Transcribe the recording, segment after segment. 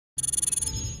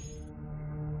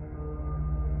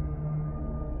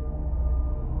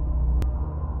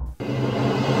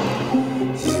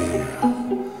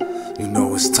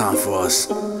time for us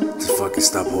to fucking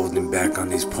stop holding back on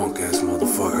these punk ass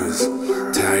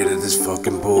motherfuckers. Tired of this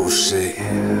fucking bullshit.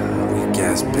 Weak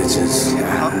ass bitches.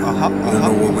 You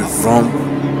know where we're from?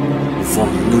 We're from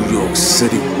New York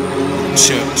City.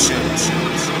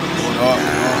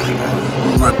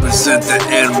 We represent the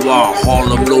NY,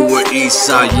 Harlem, Lower East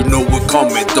Side. You know we're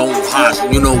coming, don't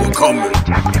hide, you know we're coming.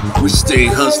 We stay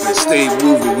hustling, stay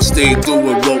moving, we stay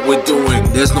doing what we're doing.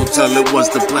 There's no telling what's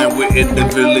the plan, we're in the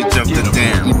village of the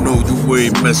damn. You know you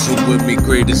ain't messing with me,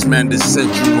 greatest man that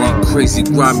sent you on crazy,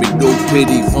 grimy, no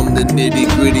pity from the nitty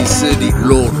gritty city.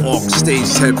 Lord Orc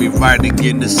stays heavy, riding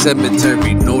in the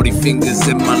cemetery. Naughty fingers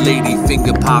in my lady,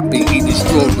 finger popping, eating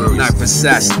strawberries. Knife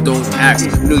assassin, don't ask,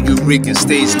 know you Rican,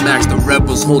 stays max. The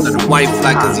rebels holding the white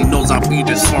flag cause he knows I'll beat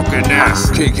his fucking ass.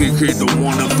 KKK don't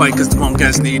wanna fight cause the punk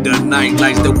ass need a night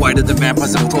lights. The white of the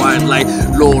vampires of twilight.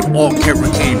 Lord Orc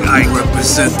Hurricane, I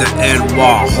represent the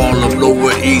NY, Harlem,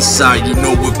 Lower East Side. You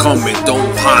know we're coming,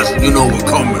 don't pause, you know we're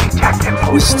coming.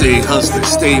 We stay hustling,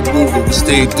 stay moving, we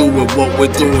stay doing what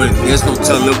we're doing. There's no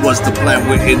telling what's the plan,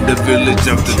 we're in the village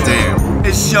of the damn.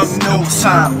 It's young no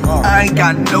time, I ain't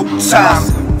got no time.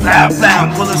 Loud,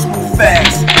 loud, bullets move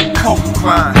fast, coke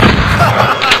grind.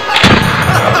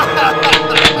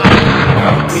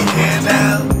 We here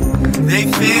now, they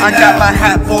fear I got my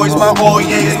hat boys, my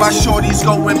Oye's, my shorties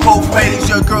going both ways.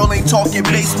 Your girl ain't talking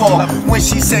baseball when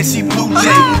she says she Blue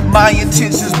Jay. My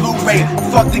intentions Blu-ray,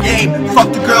 fuck the game,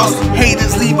 fuck the girls.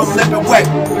 Haters leave them living wet,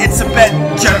 it's a bet,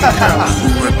 jerky curls.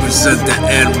 We represent the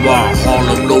NY,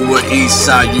 Harlem, Lower East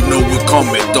Side. You know we're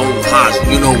coming, don't pause,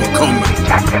 you know we're coming.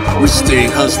 We stay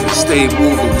hustling, stay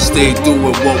moving, we stay doing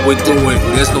what we're doing.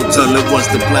 There's no telling what's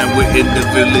the plan, we're in the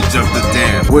village of the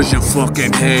damn. Where's your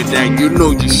fucking head at? You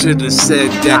know you should've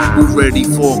said that. We're ready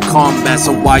for combat,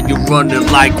 so why you running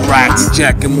like rats?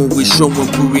 Jacking when we showing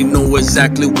proof, we know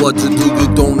exactly what to do. You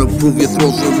don't approve, your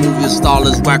throats remove, your style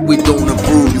is whack, we don't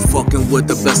approve. You fucking with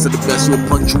the best of the best, we'll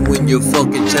punch you in your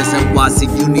fucking chest. And why see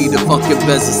you need a fucking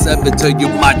best, a cemetery, you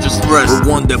might just rest. The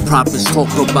one that prophets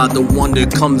talk about, the one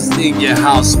that comes in your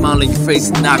house, smile in your face,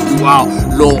 knock you out.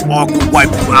 Lord Arc will wipe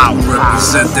you out.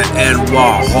 Represent the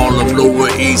NY, Harlem, Lower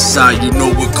East Side. You know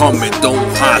we're coming, don't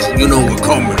pause, you know we're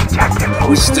coming.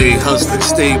 We stay hustling,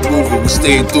 stay moving, we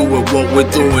stay doing what we're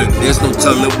doing. There's no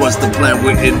telling what's the plan,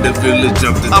 we're in the village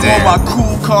of the damn. I'm on my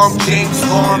cool, calm, James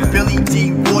Bond, Billy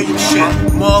D. Williams shit.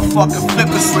 Motherfucker flip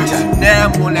a switch, now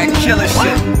I'm on that killer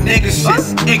shit. Nigga shit,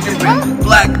 ignorant,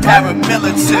 black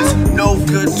paramilitants. No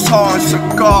guitars,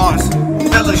 cigars,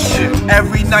 villa shit.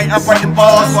 Every night I'm writing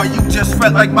bars while you just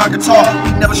fret like my guitar.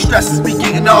 We never stress, we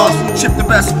getting ours. We chip the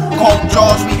best, call them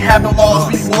jaws. We have no laws,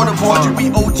 we waterboard you. We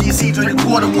OGC during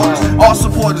quarter waters. All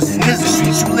supporters, here's the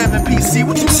streets. You live in PC,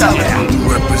 what you telling me?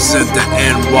 We represent the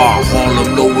NY,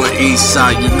 Harlem, Lower East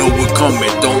Side. You know we're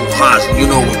coming, don't pause, you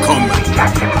know we're coming.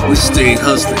 We stay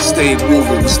hustling, stay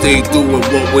moving, we stay doing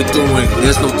what we're doing.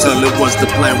 There's no telling what's the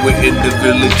plan, we're in the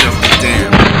village of the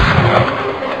damn.